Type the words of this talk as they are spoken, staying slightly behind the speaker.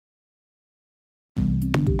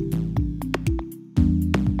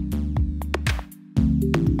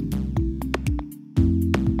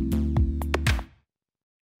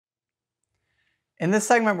In this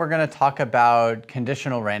segment, we're going to talk about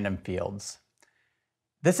conditional random fields.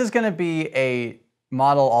 This is going to be a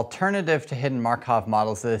model alternative to hidden Markov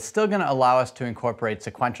models that is still going to allow us to incorporate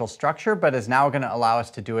sequential structure, but is now going to allow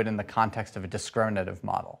us to do it in the context of a discriminative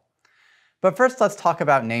model. But first, let's talk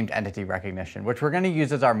about named entity recognition, which we're going to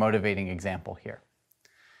use as our motivating example here.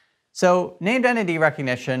 So named entity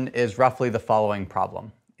recognition is roughly the following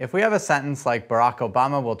problem. If we have a sentence like Barack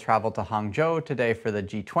Obama will travel to Hangzhou today for the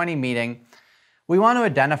G20 meeting, we want to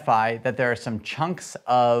identify that there are some chunks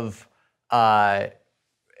of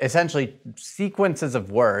essentially sequences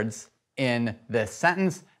of words in this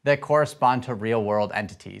sentence that correspond to real-world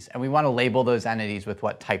entities. And we want to label those entities with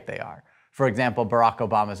what type they are. For example, Barack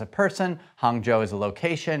Obama is a person, Hangzhou is a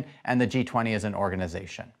location, and the G20 is an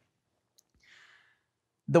organization.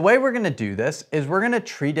 The way we're going to do this is we're going to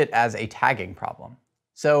treat it as a tagging problem.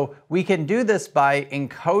 So we can do this by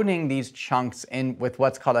encoding these chunks in with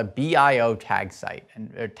what's called a BIO tag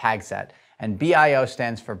set. And BIO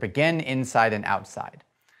stands for begin, inside, and outside.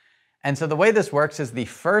 And so the way this works is the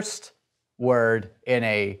first word in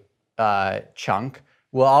a chunk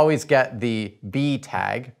will always get the B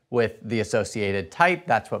tag with the associated type.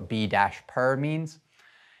 That's what B-per means.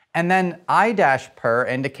 And then I-per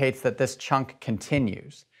indicates that this chunk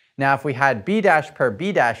continues. Now, if we had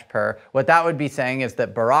B-per, what that would be saying is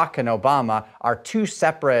that Barack and Obama are two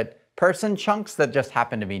separate person chunks that just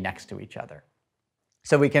happen to be next to each other.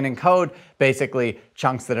 So we can encode basically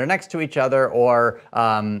chunks that are next to each other or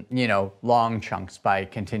long chunks by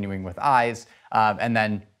continuing with I's. And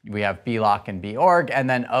then we have block and borg, and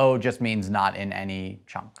then O just means not in any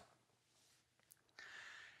chunk.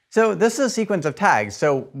 So this is a sequence of tags,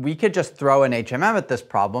 so we could just throw an HMM at this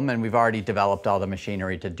problem, and we've already developed all the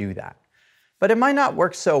machinery to do that. But it might not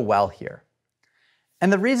work so well here.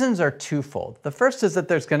 And the reasons are twofold. The first is that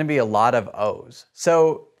there's going to be a lot of O's.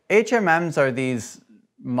 So HMMs are these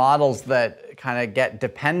models that kind of get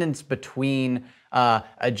dependence between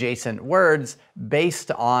adjacent words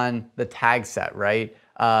based on the tag set, right?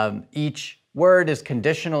 Each word is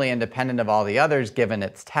conditionally independent of all the others given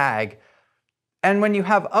its tag. And when you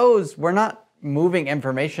have O's, we're not moving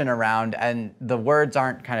information around and the words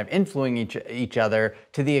aren't kind of influencing each other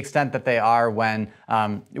to the extent that they are when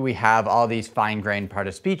we have all these fine-grained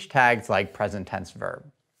part-of-speech tags like present tense verb.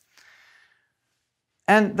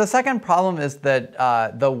 And the second problem is that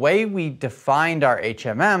the way we defined our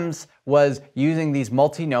HMMs was using these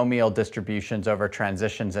multinomial distributions over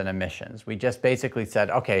transitions and emissions. We just basically said,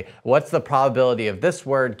 okay, what's the probability of this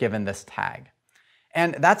word given this tag?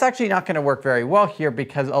 And that's actually not going to work very well here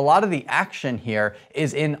because a lot of the action here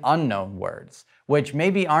is in unknown words, which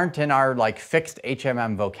maybe aren't in our fixed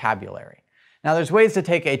HMM vocabulary. Now there's ways to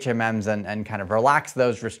take HMMs and kind of relax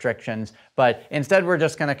those restrictions, but instead we're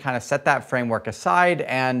just going to kind of set that framework aside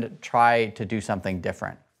and try to do something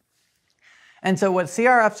different. And so what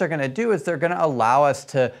CRFs are going to do is they're going to allow us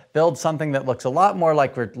to build something that looks a lot more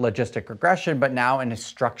like logistic regression, but now in a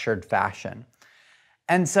structured fashion.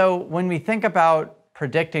 And so when we think about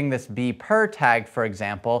predicting this B-per tag, for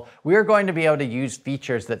example, we are going to be able to use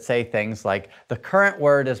features that say things like the current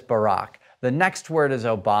word is Barack, the next word is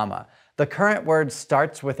Obama. The current word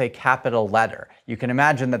starts with a capital letter. You can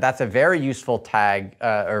imagine that that's a very useful tag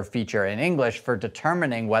or feature in English for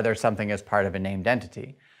determining whether something is part of a named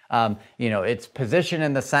entity. Its position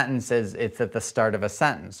in the sentence is it's at the start of a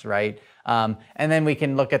sentence, right? And then we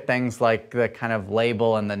can look at things like the kind of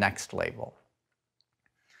label and the next label.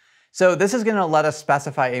 So this is going to let us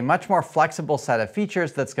specify a much more flexible set of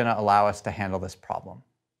features that's going to allow us to handle this problem.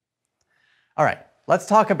 All right, let's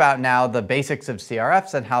talk about now the basics of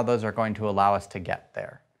CRFs and how those are going to allow us to get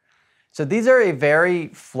there. So these are a very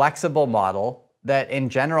flexible model that in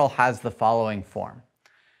general has the following form.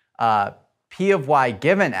 P of y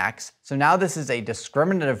given x, so now this is a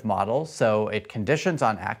discriminative model, so it conditions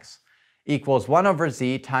on x, equals 1 over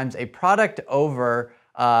z times a product over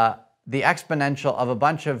the exponential of a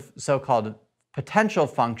bunch of so-called potential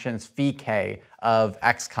functions phi k of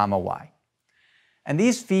x comma y. And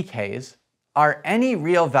these phi k's are any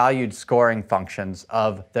real valued scoring functions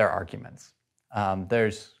of their arguments.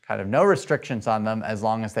 There's kind of no restrictions on them as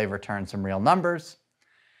long as they return some real numbers.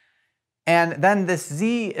 And then this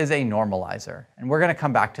z is a normalizer, and we're going to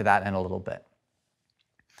come back to that in a little bit.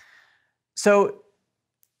 So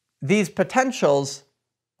these potentials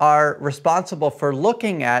are responsible for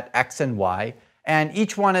looking at x and y, and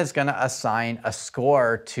each one is going to assign a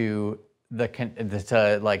score to the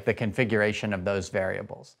configuration of those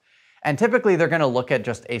variables. And typically they're going to look at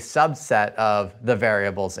just a subset of the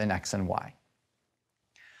variables in x and y.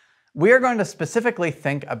 We are going to specifically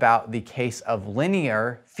think about the case of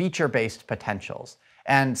linear feature-based potentials.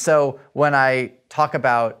 And so when I talk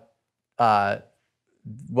about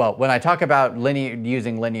when I talk about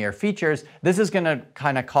using linear features, this is going to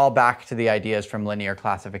kind of call back to the ideas from linear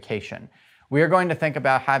classification. We are going to think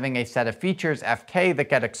about having a set of features, fk, that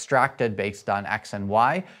get extracted based on x and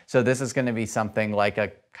y. So this is going to be something like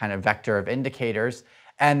a kind of vector of indicators.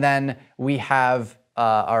 And then we have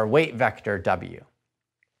our weight vector w.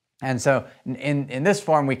 And so in this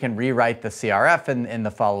form, we can rewrite the CRF in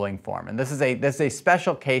the following form. And this is a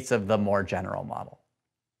special case of the more general model.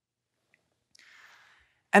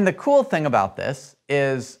 And the cool thing about this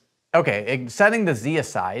is, okay, setting the z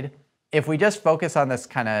aside, if we just focus on this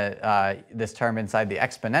kind of this term inside the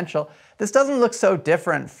exponential, this doesn't look so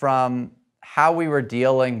different from how we were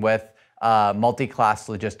dealing with multi-class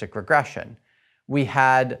logistic regression. We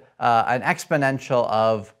had an exponential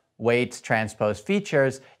of weights transpose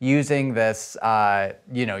features using this,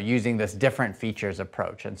 using this different features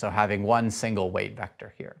approach, and so having one single weight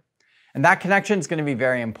vector here. And that connection is going to be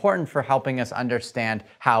very important for helping us understand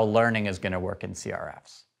how learning is going to work in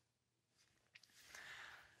CRFs.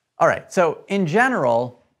 All right, so in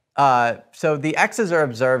general, so the x's are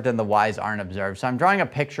observed and the y's aren't observed. So I'm drawing a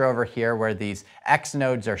picture over here where these x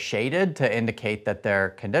nodes are shaded to indicate that they're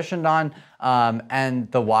conditioned on,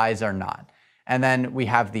 and the y's are not. And then we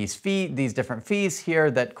have these different phi's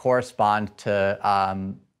here that correspond to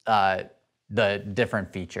the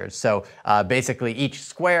different features. So basically each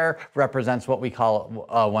square represents what we call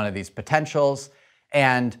one of these potentials,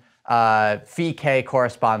 and phi k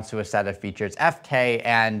corresponds to a set of features fk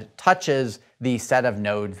and touches the set of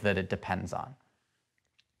nodes that it depends on.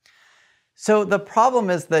 So the problem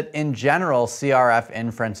is that in general, CRF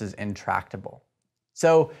inference is intractable.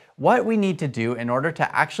 So what we need to do in order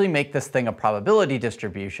to actually make this thing a probability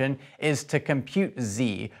distribution is to compute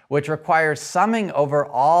z, which requires summing over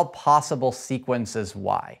all possible sequences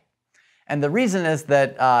y. And the reason is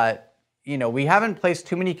that we haven't placed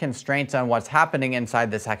too many constraints on what's happening inside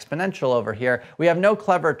this exponential over here. We have no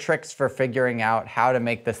clever tricks for figuring out how to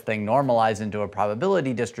make this thing normalize into a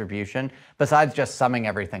probability distribution besides just summing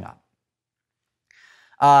everything up.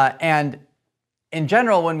 And in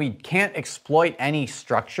general, when we can't exploit any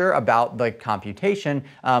structure about the computation,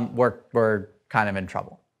 we're kind of in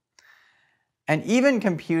trouble. And even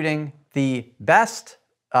computing the best,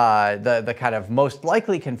 the kind of most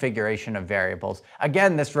likely configuration of variables,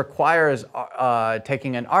 again, this requires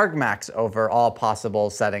taking an argmax over all possible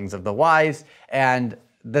settings of the y's, and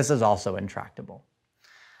this is also intractable.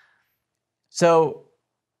 So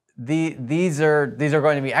these are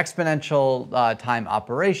going to be exponential time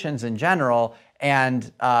operations in general,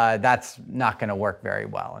 and that's not going to work very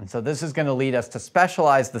well. And so this is going to lead us to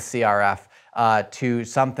specialize the CRF to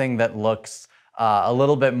something that looks a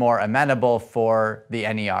little bit more amenable for the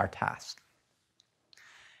NER task.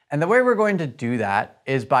 And the way we're going to do that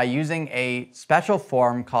is by using a special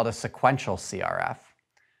form called a sequential CRF.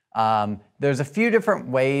 There's a few different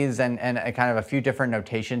ways and kind of a few different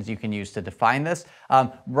notations you can use to define this.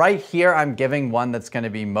 Right here, I'm giving one that's going to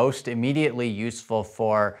be most immediately useful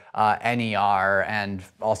for NER and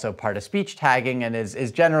also part of speech tagging, and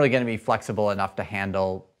is generally going to be flexible enough to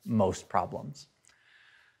handle most problems.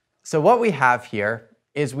 So what we have here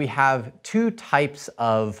is we have two types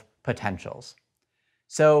of potentials.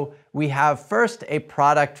 So we have first a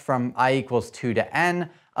product from I equals 2 to n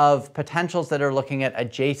of potentials that are looking at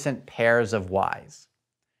adjacent pairs of y's.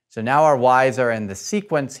 So now our y's are in the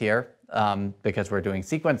sequence here because we're doing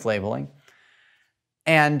sequence labeling.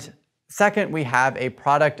 And second, we have a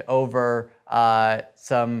product over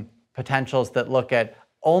some potentials that look at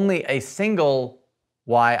only a single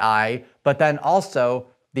yi, but then also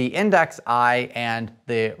the index I and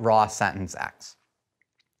the raw sentence x.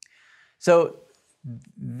 So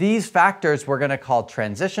these factors we're going to call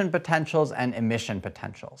transition potentials and emission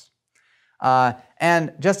potentials.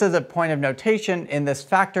 And just as a point of notation, in this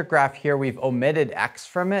factor graph here, we've omitted x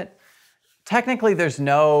from it. Technically, there's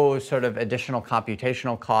no sort of additional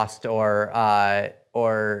computational cost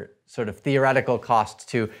or sort of theoretical cost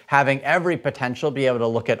to having every potential be able to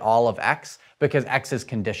look at all of x, because x is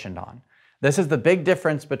conditioned on. This is the big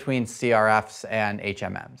difference between CRFs and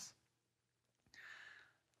HMMs.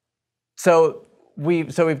 So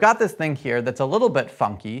we've got this thing here that's a little bit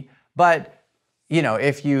funky, but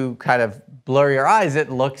if you kind of blur your eyes, it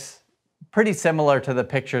looks pretty similar to the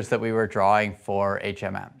pictures that we were drawing for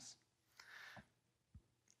HMMs.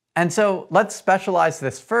 And so let's specialize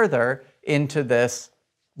this further into this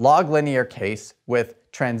log linear case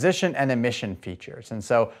with transition and emission features. And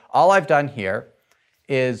so all I've done here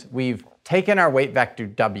is we've taken our weight vector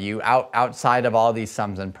w outside of all these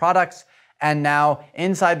sums and products, and now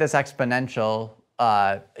inside this exponential,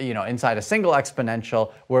 inside a single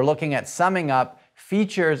exponential, we're looking at summing up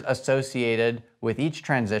features associated with each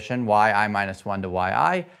transition, yi minus 1 to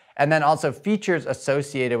yi, and then also features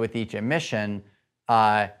associated with each emission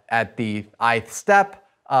at the ith step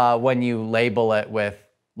when you label it with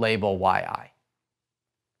label yi.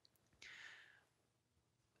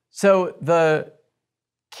 So the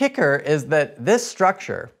kicker is that this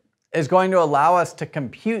structure is going to allow us to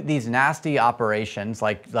compute these nasty operations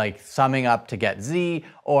like summing up to get z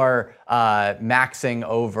or maxing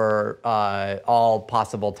over all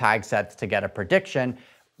possible tag sets to get a prediction.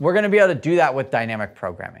 We're going to be able to do that with dynamic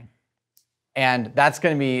programming. And that's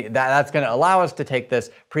going to allow us to take this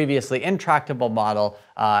previously intractable model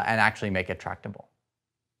and actually make it tractable.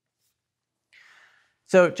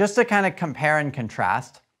 So just to kind of compare and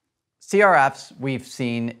contrast, CRFs we've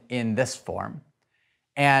seen in this form.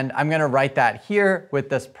 And I'm going to write that here with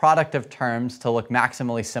this product of terms to look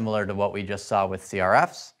maximally similar to what we just saw with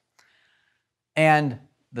CRFs. And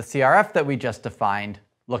the CRF that we just defined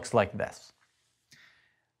looks like this.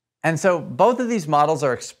 And so both of these models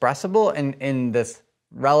are expressible in this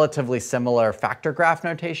relatively similar factor graph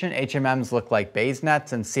notation. HMMs look like Bayes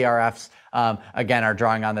nets, and CRFs, again, are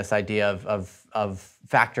drawing on this idea of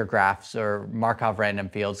factor graphs or Markov random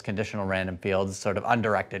fields, conditional random fields, sort of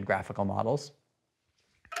undirected graphical models.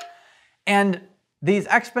 And these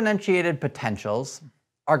exponentiated potentials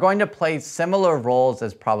are going to play similar roles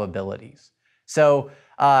as probabilities. So,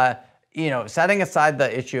 setting aside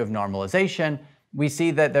the issue of normalization, we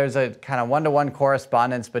see that there's a kind of one-to-one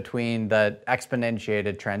correspondence between the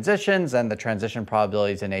exponentiated transitions and the transition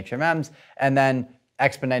probabilities in HMMs, and then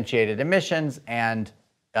exponentiated emissions and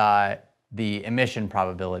the emission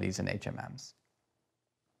probabilities in HMMs.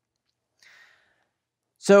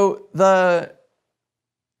 So the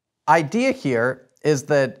idea here is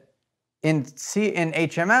that in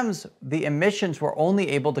HMMs, the emissions were only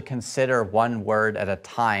able to consider one word at a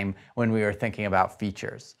time when we were thinking about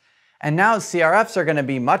features. And now CRFs are going to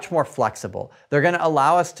be much more flexible. They're going to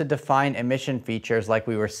allow us to define emission features like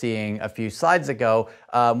we were seeing a few slides ago,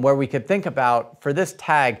 where we could think about, for this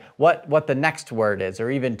tag, what the next word is, or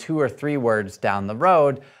even 2 or 3 words down the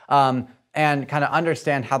road, and kind of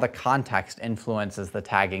understand how the context influences the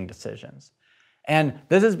tagging decisions. And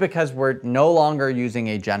this is because we're no longer using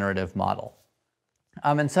a generative model.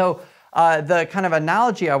 And so the kind of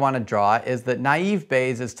analogy I want to draw is that naive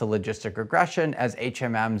Bayes is to logistic regression as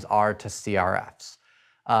HMMs are to CRFs.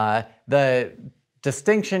 The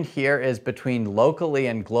distinction here is between locally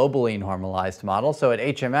and globally normalized models. So at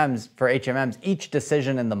for HMMs, each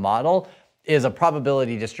decision in the model is a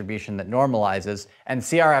probability distribution that normalizes, and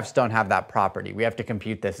CRFs don't have that property. We have to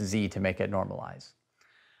compute this z to make it normalize.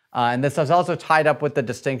 And this is also tied up with the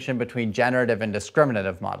distinction between generative and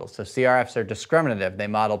discriminative models. So CRFs are discriminative. They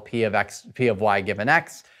model P of y given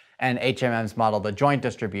x, and HMMs model the joint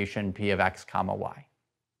distribution P of x comma y.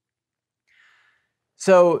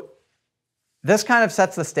 So this kind of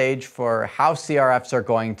sets the stage for how CRFs are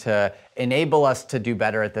going to enable us to do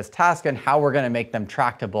better at this task and how we're going to make them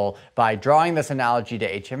tractable by drawing this analogy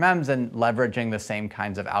to HMMs and leveraging the same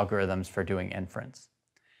kinds of algorithms for doing inference.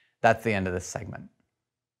 That's the end of this segment.